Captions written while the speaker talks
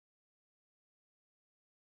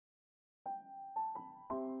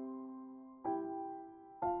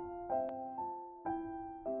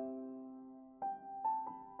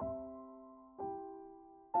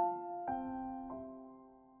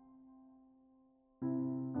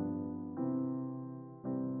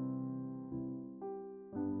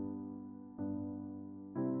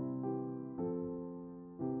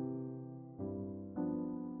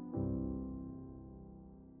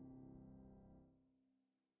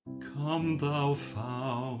Come, thou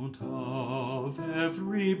fount of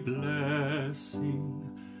every blessing,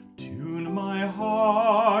 tune my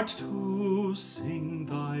heart to sing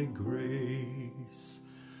thy grace.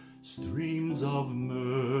 Streams of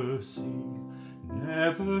mercy,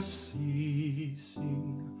 never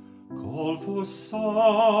ceasing, call for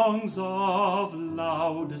songs of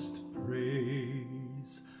loudest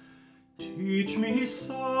praise. Teach me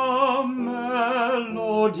some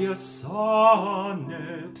melodious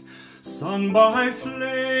sonnet, sung by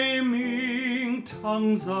flaming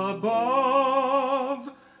tongues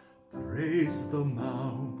above. Praise the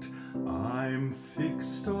mount, I'm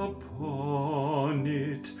fixed upon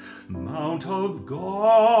it, mount of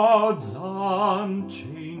God's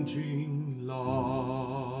unchanging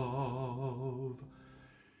love.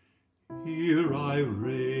 Here I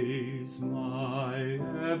raise my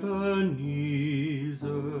Ebenezer,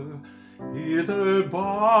 hither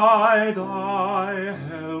by thy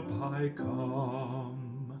help I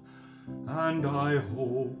come, and I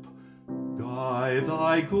hope by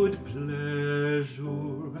thy good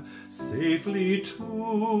pleasure safely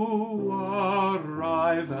to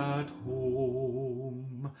arrive at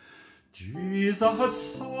home.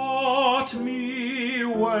 Jesus sought me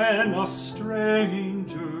when a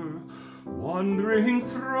stranger, wandering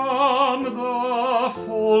from the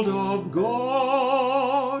fold of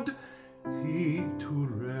God, he to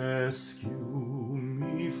rescue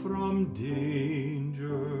me from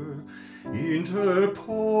danger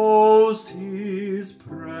interposed his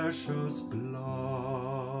precious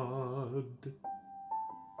blood.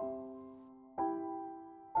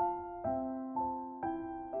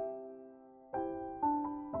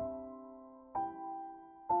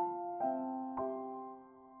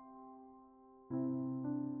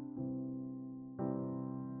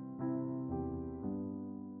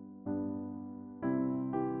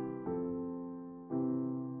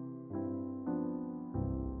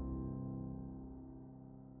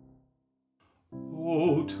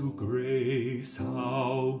 Oh, to grace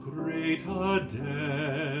how great a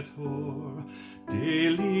debtor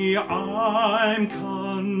daily I'm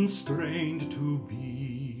constrained to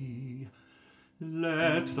be.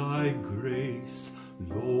 Let thy grace,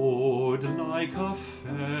 Lord, like a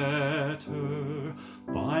fetter,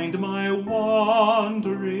 bind my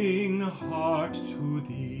wandering heart to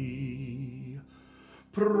thee.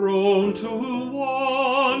 Prone to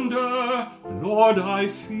wander, Lord, I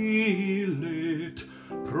feel it,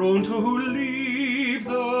 prone to leave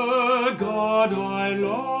the God I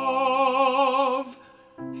love.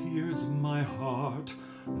 Here's my heart,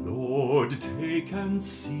 Lord, take and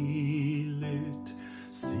seal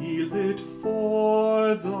it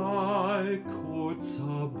for thy courts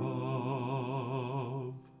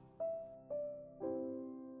above.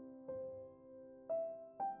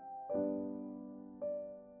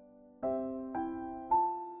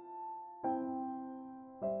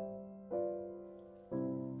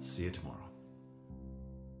 See you tomorrow.